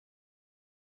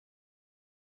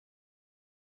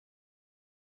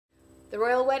The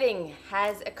royal wedding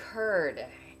has occurred,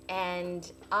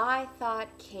 and I thought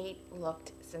Kate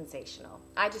looked sensational.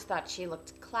 I just thought she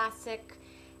looked classic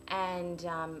and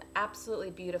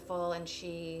absolutely beautiful, and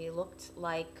she looked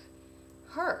like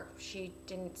her. She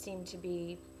didn't seem to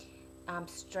be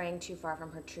straying too far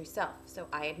from her true self, so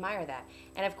I admire that.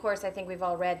 And of course, I think we've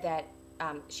all read that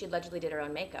she allegedly did her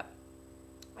own makeup,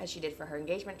 as she did for her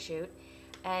engagement shoot.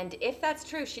 And if that's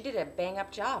true, she did a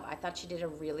bang-up job. I thought she did a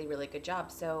really, really good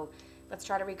job. So let's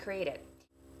try to recreate it.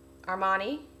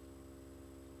 Armani,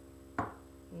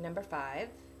 number 5,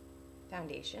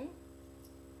 foundation.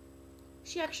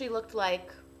 She actually looked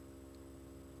like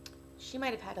she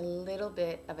might have had a little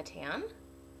bit of a tan.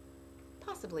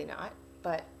 Possibly not,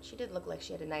 but she did look like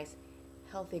she had a nice,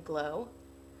 healthy glow.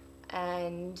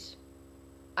 And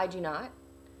I do not.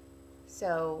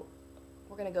 So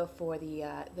we're gonna go for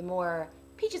the more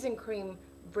peaches and cream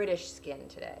British skin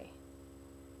today.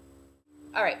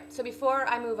 All right, so before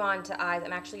I move on to eyes,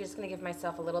 I'm actually just gonna give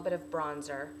myself a little bit of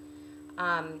bronzer.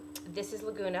 This is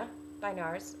Laguna by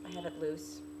NARS. I have it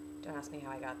loose. Don't ask me how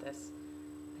I got this.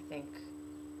 I think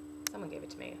someone gave it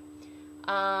to me.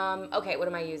 Okay, what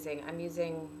am I using? I'm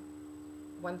using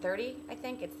 130, I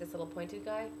think. It's this little pointed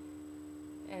guy.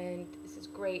 And this is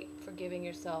great for giving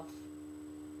yourself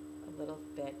a little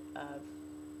bit of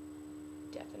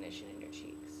definition in your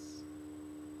cheeks.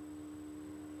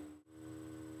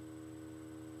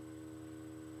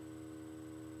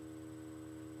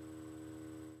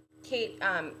 Kate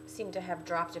seemed to have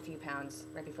dropped a few pounds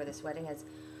right before this wedding, as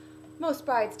most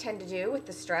brides tend to do with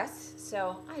the stress,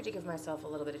 so I had to give myself a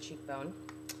little bit of cheekbone.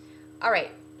 All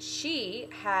right, she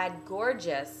had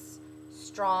gorgeous,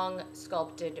 strong,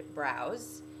 sculpted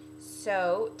brows.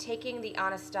 So taking the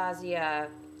Anastasia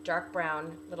dark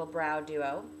brown little brow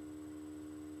duo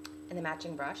and the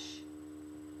matching brush,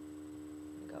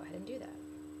 go ahead and do that.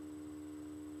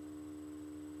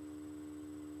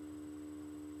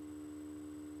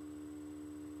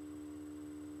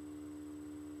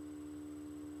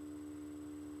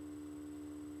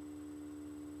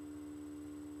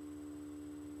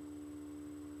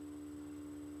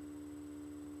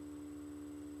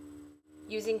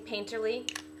 Using Painterly,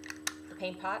 the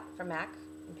paint pot from MAC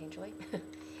and Painterly.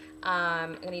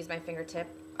 I'm going to use my fingertip,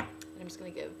 and I'm just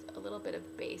going to give a little bit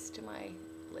of base to my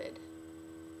lid.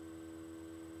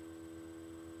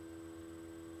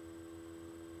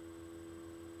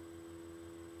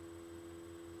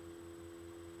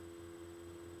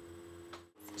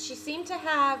 She seemed to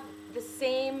have the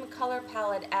same color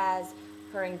palette as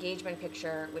her engagement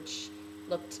picture, which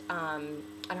looked, on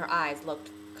her eyes, looked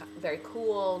very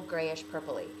cool, grayish,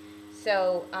 purpley.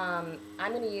 So I'm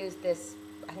going to use this,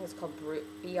 I think it's called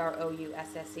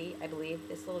B-R-O-U-S-S-E, I believe,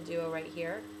 this little duo right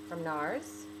here from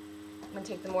NARS. I'm going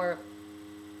to take the more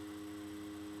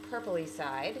purpley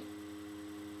side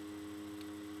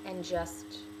and just,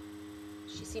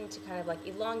 she seemed to kind of like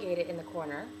elongate it in the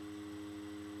corner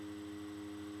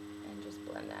and just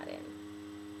blend that in.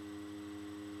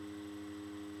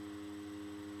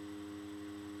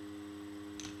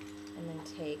 And then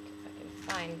take, if I can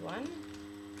find one,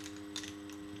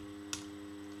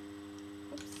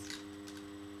 oops,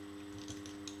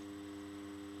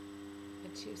 a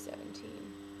 217.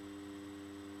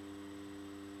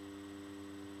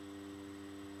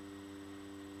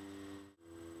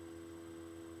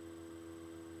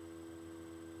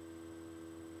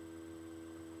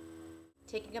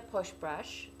 Taking a push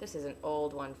brush, this is an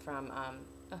old one from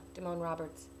Damone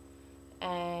Roberts,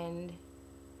 and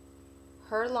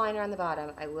her liner on the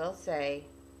bottom, I will say,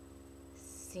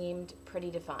 seemed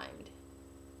pretty defined.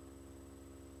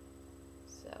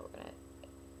 So we're going to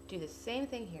do the same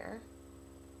thing here.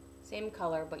 Same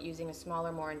color, but using a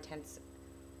smaller, more intense,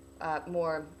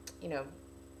 more, you know,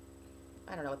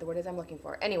 I don't know what the word is I'm looking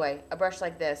for. Anyway, a brush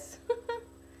like this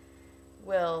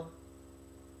will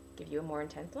give you a more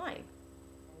intense line.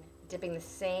 Dipping the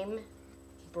same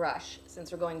brush,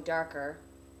 since we're going darker,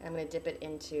 I'm going to dip it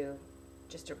into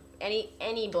just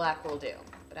any black will do,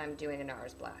 but I'm doing a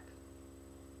NARS black.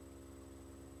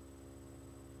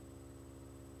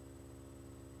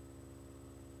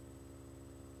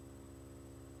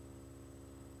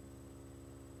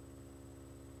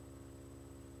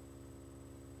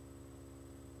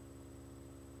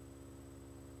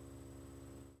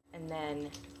 And then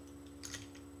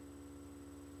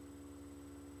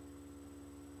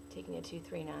taking a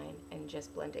 239 and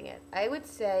just blending it. I would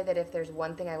say that if there's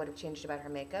one thing I would have changed about her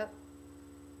makeup,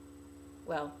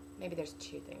 well, maybe there's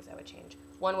two things I would change.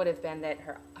 One would have been that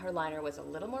her liner was a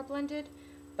little more blended,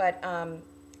 but, and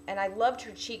I loved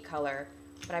her cheek color,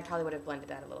 but I probably would have blended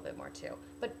that a little bit more too.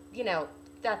 But, you know,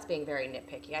 that's being very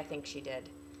nitpicky. I think she did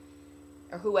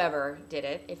or whoever did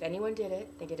it. If anyone did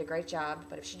it, they did a great job.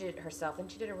 But if she did it herself, then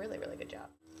she did a really, really good job.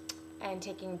 And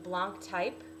taking Blanc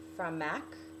Type from MAC.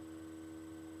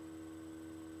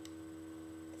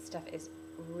 This stuff is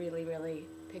really, really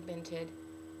pigmented.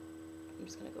 I'm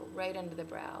just going to go right under the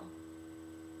brow.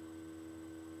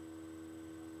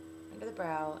 Under the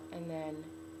brow, and then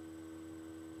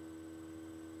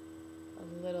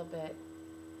a little bit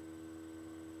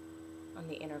on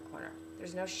the inner corner.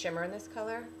 There's no shimmer in this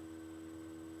color,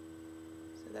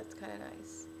 so that's kind of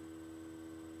nice.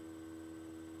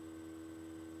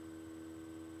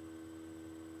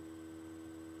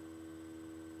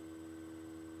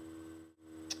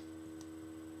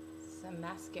 Some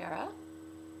mascara.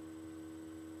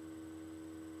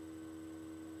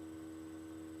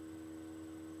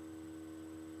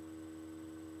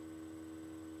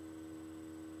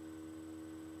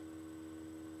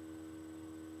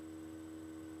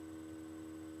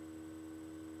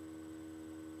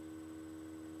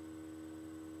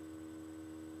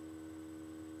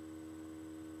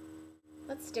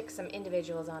 Let's stick some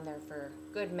individuals on there for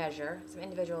good measure. Some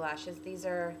individual lashes. These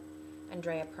are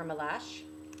Andrea Permalash.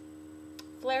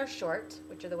 Flare Short,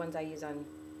 which are the ones I use on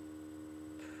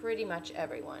pretty much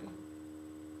everyone.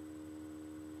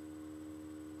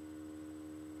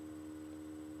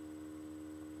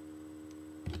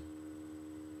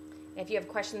 If you have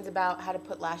questions about how to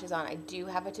put lashes on, I do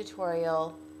have a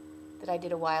tutorial that I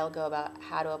did a while ago about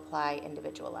how to apply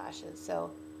individual lashes. So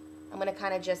I'm going to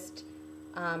kind of just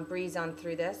breeze on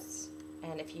through this,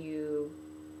 and if you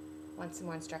want some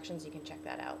more instructions, you can check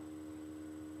that out.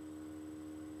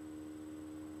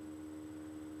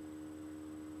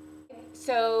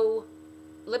 So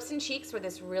lips and cheeks were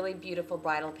this really beautiful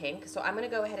bridal pink, so I'm going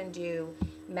to go ahead and do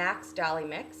MAC's Dolly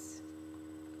Mix.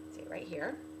 See it right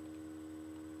here.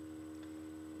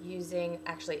 Using,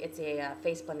 actually it's a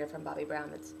face blender from Bobbi Brown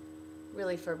that's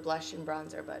really for blush and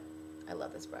bronzer, but I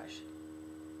love this brush.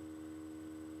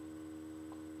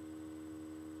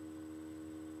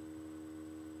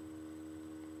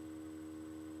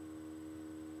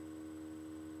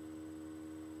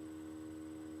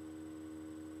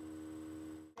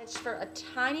 For a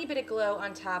tiny bit of glow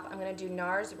on top, I'm going to do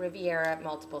NARS Riviera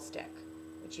Multiple Stick,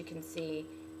 which you can see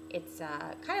it's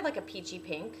kind of like a peachy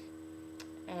pink,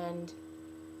 and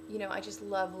you know, I just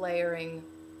love layering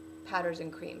powders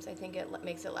and creams. I think it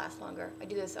makes it last longer. I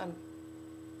do this on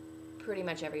pretty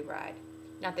much every bride.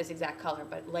 Not this exact color,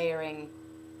 but layering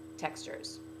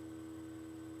textures.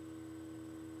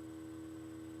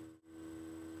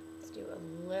 Let's do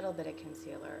a little bit of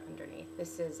concealer underneath.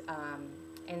 This is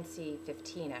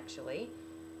NC15 actually,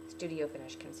 Studio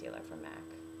Finish Concealer from MAC.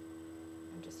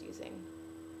 I'm just using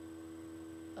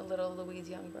a little Louise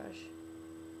Young brush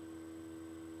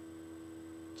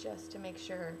just to make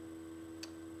sure.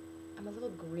 I'm a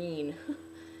little green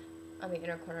on the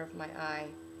inner corner of my eye,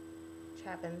 which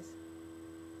happens.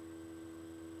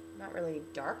 Not really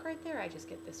dark right there, I just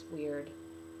get this weird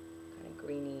kind of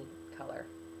greeny color,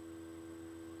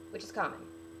 which is common.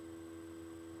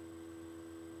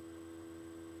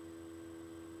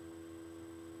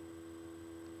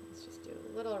 Let's just do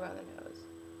a little around the nose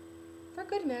for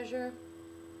good measure.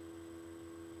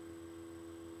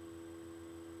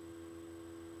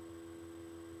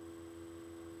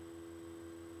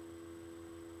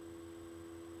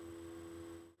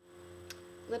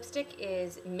 Lipstick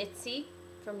is Mitzi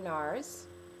from NARS.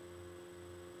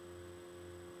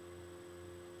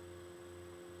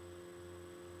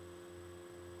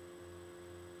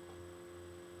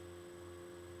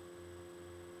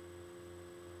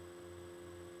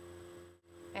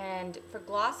 And for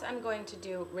gloss, I'm going to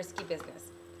do Risky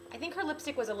Business. I think her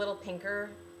lipstick was a little pinker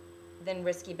than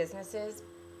Risky Business is,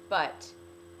 but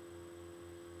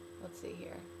let's see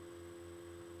here.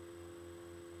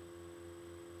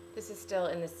 This is still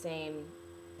in the same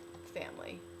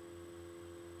family.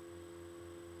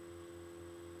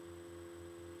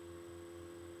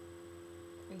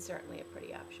 And certainly a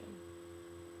pretty option.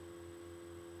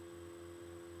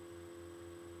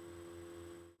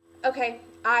 Okay,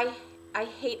 I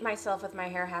hate myself with my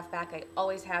hair half back. I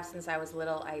always have since I was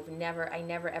little. I never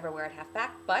ever wear it half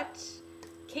back, but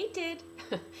Kate did.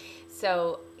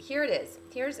 So here it is.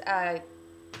 Here's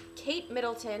Kate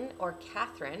Middleton, or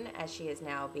Catherine as she is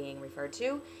now being referred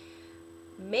to,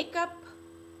 makeup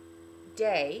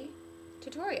day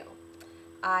tutorial.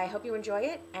 I hope you enjoy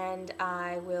it, and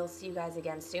I will see you guys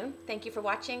again soon. Thank you for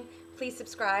watching. Please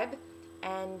subscribe,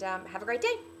 and have a great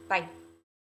day. Bye.